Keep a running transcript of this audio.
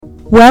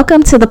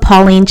Welcome to the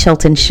Pauline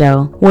Chilton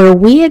Show, where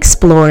we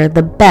explore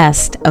the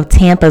best of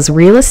Tampa's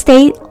real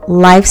estate,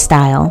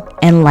 lifestyle,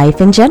 and life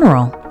in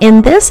general.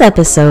 In this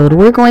episode,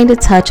 we're going to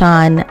touch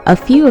on a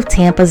few of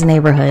Tampa's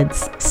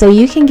neighborhoods so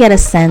you can get a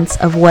sense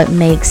of what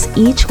makes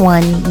each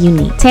one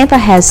unique. Tampa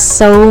has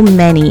so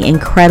many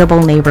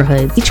incredible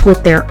neighborhoods, each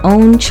with their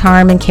own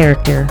charm and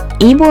character.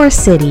 Ybor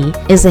City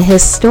is a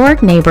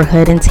historic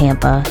neighborhood in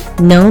Tampa,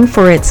 known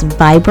for its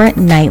vibrant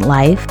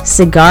nightlife,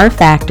 cigar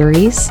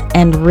factories,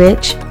 and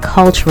rich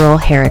cultural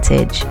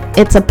heritage.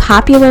 It's a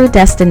popular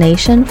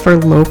destination for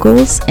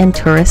locals and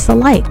tourists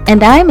alike,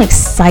 and I'm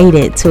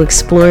excited to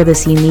explore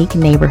this unique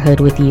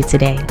neighborhood with you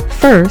today.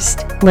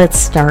 First, let's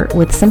start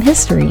with some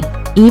history.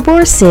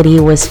 Ybor City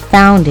was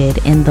founded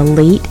in the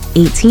late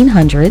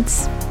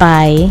 1800s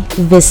by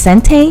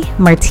Vicente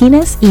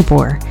Martinez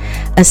Ybor,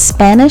 a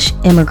Spanish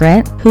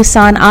immigrant who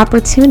saw an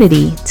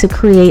opportunity to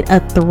create a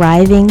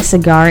thriving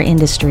cigar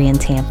industry in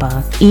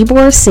Tampa.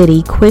 Ybor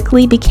City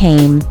quickly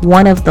became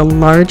one of the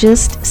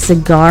largest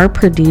cigar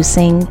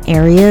producing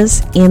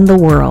areas in the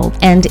world,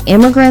 and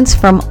immigrants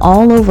from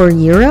all over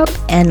Europe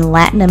and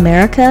Latin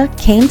America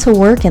came to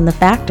work in the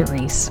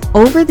factories.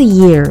 Over the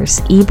years,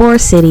 Ybor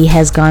City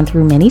has gone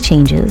through many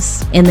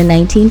changes. In the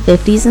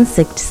 1950s and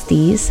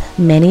 60s,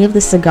 many of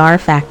the cigar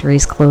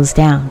factories closed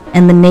down,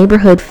 and the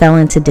neighborhood fell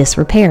into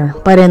disrepair.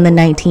 But in the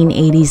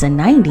 1980s and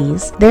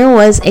 90s, there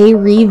was a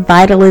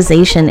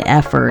revitalization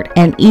effort,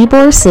 and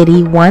Ybor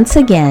City once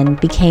again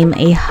became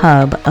a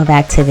hub of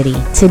activity.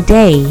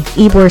 Today,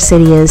 Ybor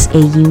City is a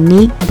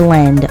unique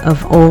blend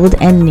of old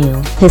and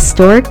new.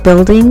 Historic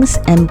buildings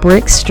and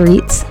brick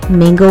streets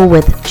mingle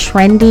with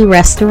trendy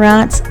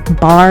restaurants,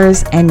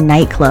 bars, and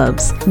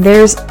nightclubs.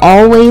 There's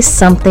always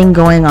something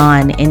going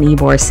on in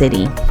Ybor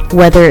City,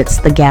 whether it's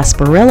the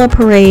Gasparilla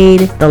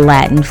Parade, the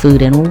Latin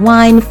Food and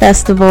Wine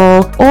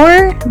Festival,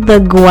 or the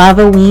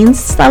Guavaween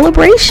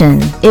celebration.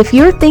 If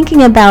you're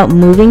thinking about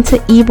moving to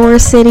Ybor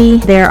City,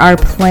 there are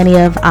plenty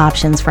of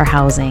options for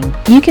housing.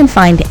 You can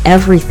find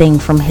everything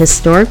from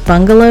historic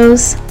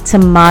bungalows to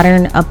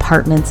modern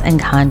apartments and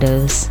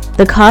condos.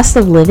 The cost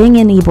of living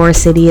in Ybor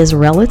City is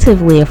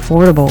relatively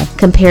affordable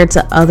compared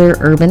to other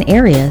urban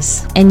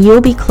areas, and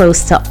you'll be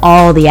close to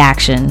all the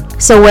action.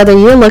 So whether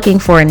you're looking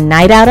for a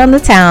night out on the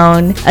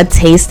town, a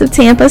taste of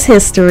Tampa's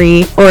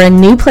history, or a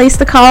new place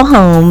to call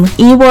home,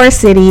 Ybor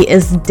City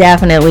is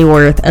definitely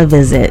worth a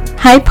visit.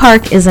 Hyde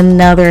Park is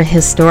another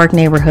historic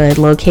neighborhood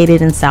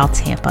located in South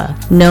Tampa,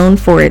 known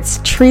for its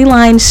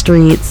tree-lined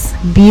streets,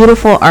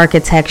 beautiful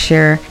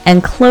architecture,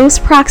 and close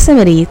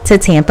proximity to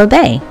Tampa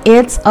Bay.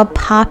 It's a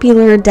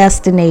popular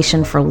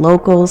destination for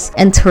locals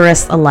and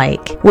tourists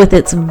alike, with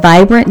its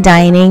vibrant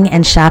dining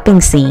and shopping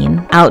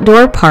scene,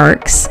 outdoor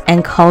parks,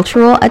 and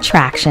cultural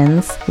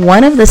attractions.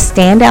 One of the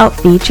standout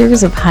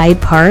features of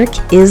Hyde Park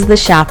is the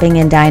shopping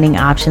and dining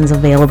options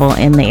available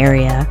in the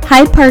area.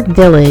 Hyde Park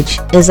Village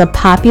is a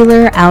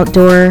popular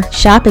outdoor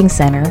shopping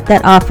center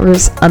that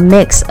offers a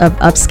mix of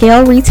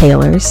upscale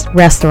retailers,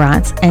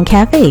 restaurants, and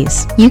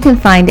cafes. You can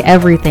find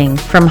everything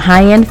from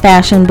high-end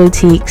fashion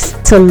boutiques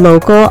to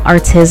local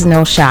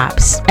artisanal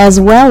shops, as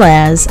well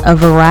as a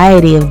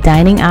variety of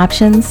dining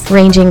options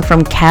ranging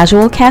from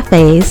casual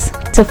cafes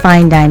to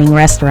fine dining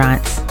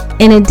restaurants.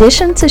 In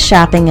addition to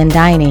shopping and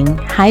dining,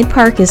 Hyde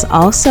Park is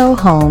also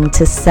home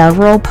to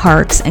several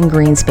parks and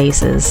green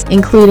spaces,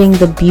 including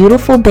the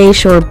beautiful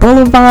Bayshore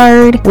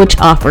Boulevard, which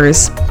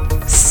offers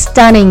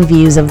stunning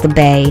views of the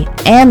bay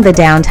and the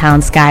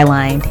downtown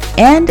skyline,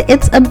 and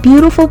it's a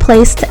beautiful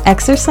place to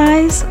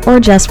exercise or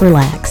just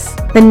relax.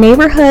 The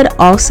neighborhood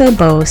also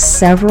boasts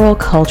several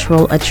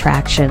cultural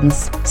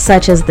attractions,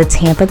 such as the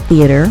Tampa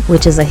Theater,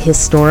 which is a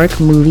historic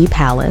movie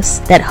palace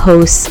that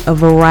hosts a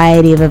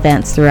variety of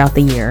events throughout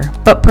the year.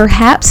 But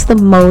perhaps the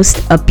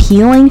most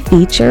appealing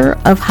feature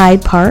of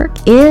Hyde Park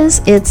is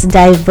its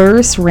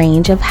diverse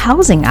range of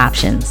housing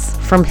options.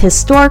 From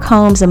historic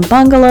homes and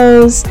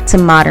bungalows to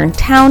modern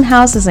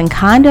townhouses and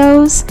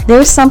condos,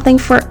 there's something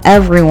for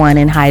everyone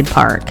in Hyde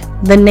Park.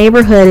 The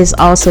neighborhood is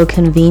also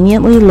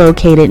conveniently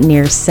located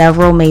near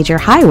several major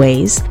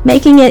highways,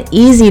 making it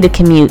easy to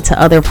commute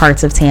to other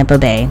parts of Tampa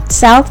Bay.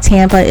 South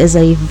Tampa is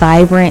a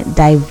vibrant,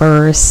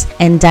 diverse,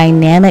 and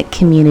dynamic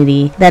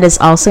community that is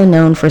also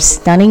known for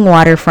stunning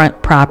waterfront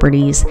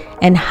properties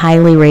and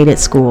highly rated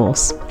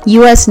schools.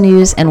 U.S.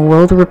 News and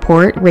World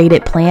Report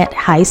rated Plant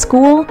High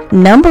School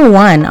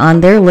 #1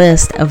 on their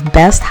list of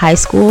best high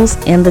schools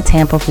in the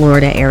Tampa,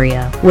 Florida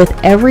area. With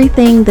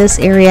everything this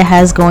area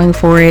has going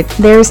for it,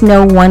 there's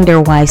no wonder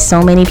why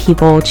so many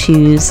people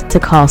choose to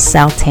call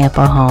South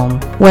Tampa home.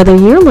 Whether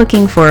you're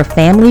looking for a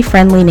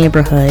family-friendly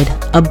neighborhood,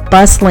 a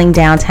bustling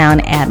downtown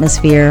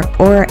atmosphere,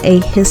 or a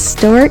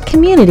historic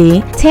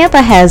community,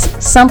 Tampa has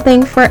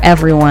something for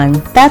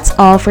everyone. That's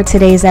all for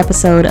today's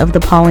episode of The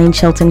Pauline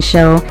Chilton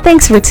Show.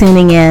 Thanks for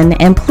tuning in,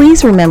 and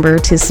please remember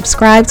to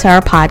subscribe to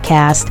our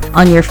podcast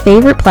on your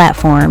favorite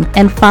platform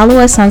and follow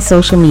us on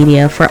social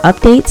media for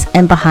updates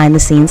and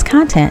behind-the-scenes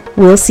content.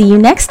 We'll see you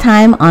next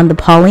time on The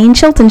Pauline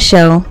Chilton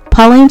Show.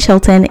 Pauline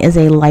Chilton is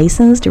a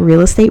licensed real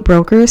estate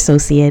broker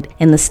associate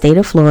in the state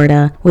of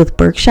Florida with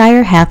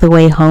Berkshire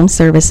Hathaway Home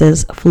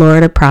Services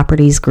Florida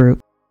Properties Group.